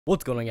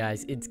What's going on,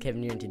 guys? It's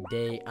Kevin here, and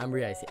today I'm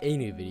bringing a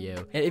new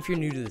video. And if you're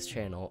new to this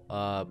channel,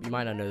 you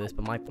might not know this,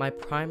 but my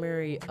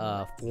primary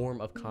form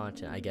of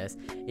content, I guess,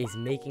 is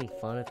making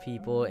fun of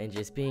people and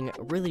just being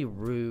really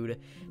rude,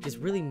 just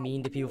really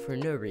mean to people for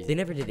no reason. They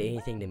never did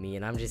anything to me,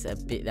 and I'm just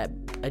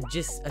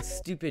just a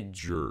stupid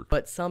jerk.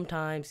 But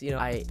sometimes, you know,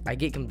 I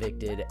get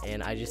convicted,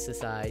 and I just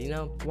decide, you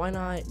know, why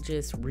not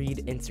just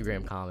read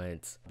Instagram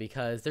comments?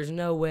 Because there's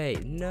no way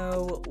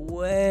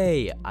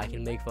I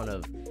can make fun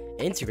of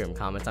Instagram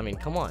comments. I mean,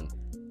 come on,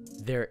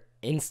 they're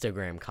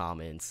Instagram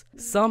comments.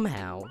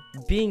 Somehow,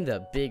 being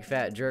the big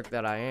fat jerk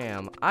that I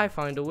am, I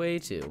find a way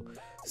to.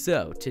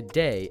 So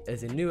today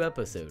is a new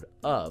episode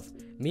of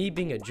me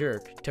being a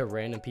jerk to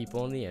random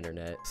people on the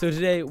internet. So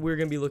today we're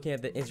gonna be looking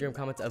at the Instagram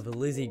comments of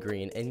Lizzy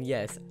Greene, and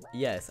yes,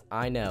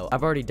 I know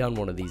I've already done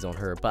one of these on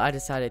her, but I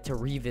decided to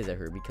revisit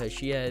her because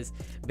she has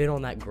been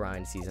on that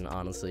grind season.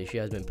 Honestly, she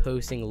has been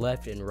posting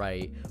left and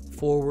right,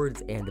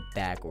 forwards and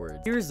backwards.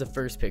 Here's the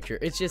first picture.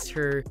 It's just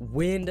her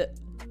wind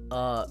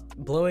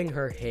blowing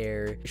her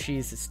hair.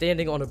 She's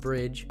standing on a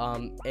bridge,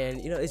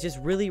 and you know, it's just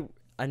really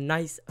a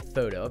nice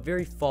photo, a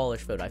very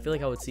fallish photo. I feel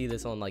like I would see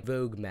this on like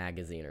Vogue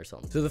magazine or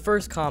something. So the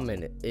first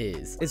comment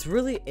is, it's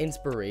really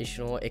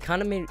inspirational. It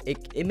kind of made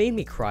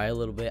me cry a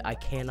little bit, I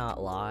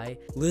cannot lie.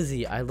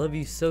 Lizzy, I love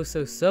you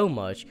so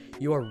much.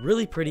 You are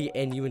really pretty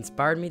and you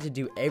inspired me to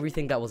do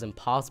everything that was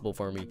impossible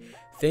for me.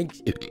 Thank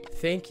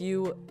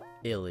you,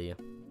 Illy.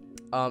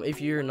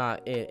 If you're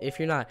not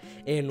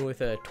in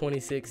with a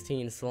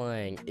 2016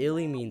 slang,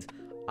 Illy means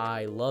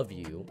I love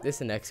you.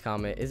 This next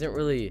comment isn't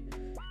really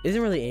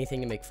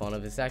anything to make fun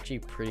of. It's actually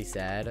pretty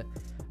sad.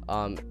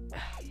 I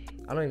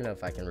don't even know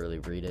if I can really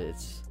read it.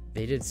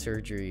 They did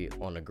surgery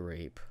on a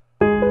grape.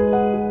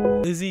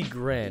 Lizzy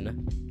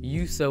Greene,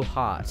 you so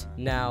hot.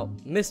 Now,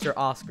 Mr.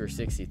 Oscar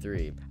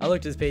 63. I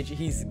looked at his page.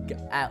 He's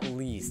at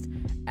least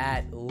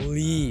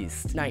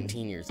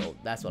 19 years old.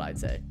 That's what I'd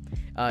say.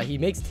 He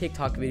makes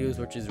TikTok videos,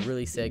 which is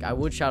really sick. I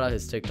would shout out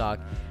his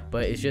TikTok,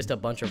 but it's just a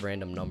bunch of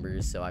random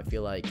numbers, so I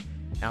feel like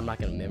I'm not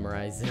gonna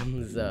memorize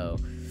them. So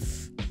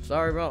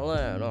sorry about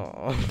that.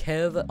 Oh.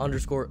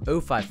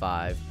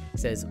 Kev_055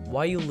 says,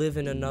 why you live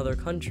in another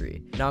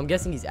country? Now I'm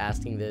guessing he's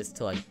asking this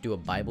to like do a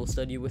Bible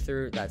study with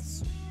her.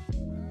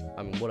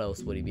 I mean, what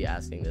else would he be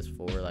asking this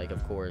for? Like,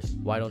 of course,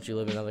 why don't you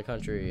live in another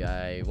country?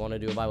 I want to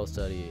do a Bible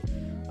study.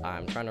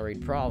 I'm trying to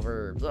read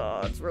Proverbs.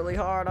 Oh, it's really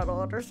hard. I don't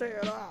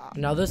understand.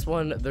 Now this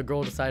one, the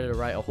girl decided to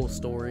write a whole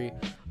story.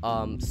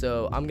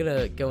 So I'm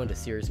gonna go into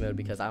serious mode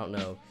because I don't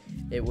know,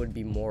 it would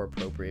be more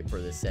appropriate for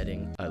this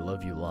setting. I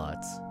love you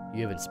lots.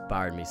 You have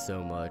inspired me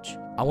so much.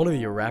 I want to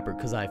be a rapper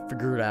because I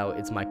figured out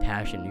it's my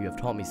passion. You have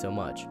taught me so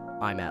much.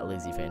 I'm at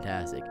Lizzy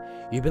Fantastic.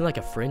 You've been like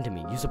a friend to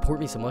me. You support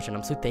me so much and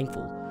I'm so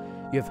thankful.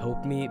 You have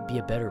helped me be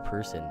a better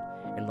person.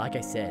 And like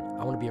I said,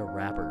 I want to be a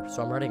rapper,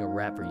 so I'm writing a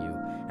rap for you.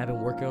 I've been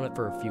working on it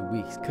for a few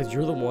weeks, because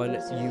you're the one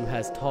you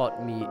has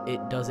taught me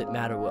it doesn't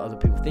matter what other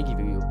people think of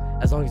you,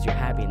 as long as you're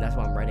happy, and that's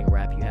why I'm writing a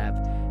rap. You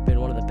have been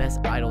one of the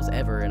best idols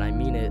ever, and I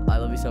mean it. I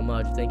love you so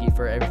much. Thank you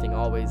for everything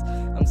always.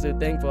 I'm so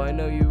thankful. I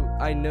know you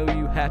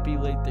happy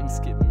late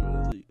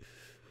Thanksgiving, Lizzy.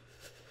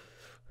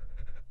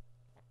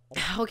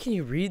 How can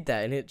you read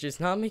that and it just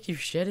not make you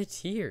shed a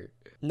tear?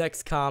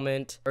 Next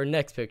comment, or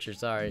next picture,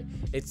 sorry.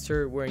 It's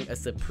her wearing a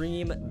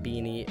Supreme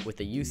beanie with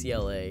a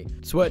UCLA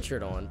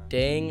sweatshirt on.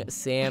 Dang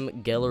Sam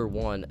Geller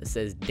 1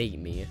 says date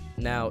me.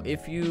 Now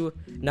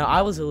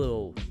I was a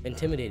little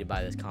intimidated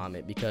by this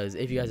comment because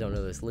if you guys don't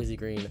know this, Lizzy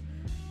Greene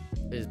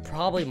is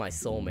probably my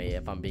soulmate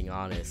if I'm being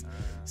honest.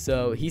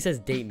 So he says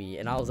date me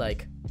and I was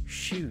like,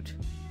 shoot.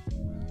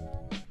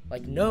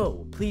 Like,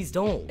 no, please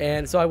don't.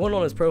 And so I went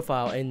on his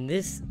profile and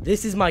this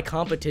is my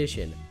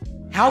competition.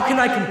 How can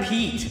I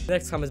compete?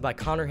 Next comment is by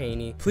Connor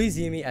Haney. Please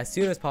DM me as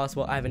soon as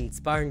possible. I have an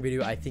inspiring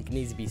video I think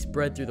needs to be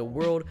spread through the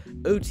world.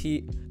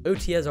 OT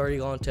has already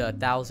gone to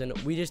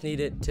 1,000. We just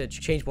need it to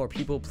change more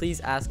people. Please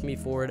ask me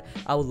for it.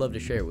 I would love to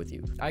share it with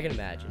you. I can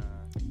imagine.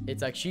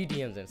 It's like she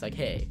DMs him. It's like,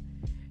 hey.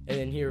 And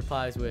then he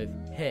replies with,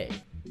 hey.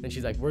 And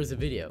she's like, where's the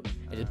video?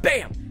 And just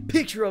bam,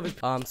 picture of his.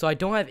 So I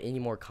don't have any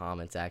more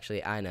comments,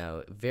 actually. I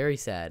know, very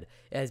sad.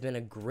 It has been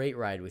a great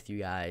ride with you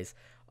guys.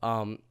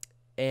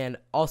 And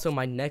also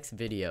my next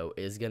video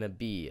is gonna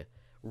be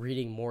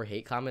reading more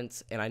hate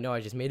comments, and I know I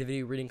just made a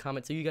video reading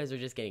comments, so you guys are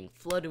just getting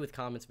flooded with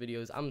comments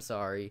videos. I'm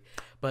sorry,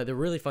 but they're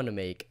really fun to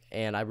make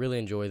and I really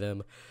enjoy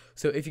them.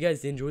 So if you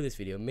guys did enjoy this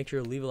video, make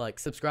sure to leave a like,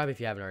 subscribe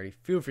if you haven't already,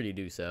 feel free to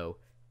do so.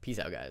 Peace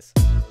out, guys.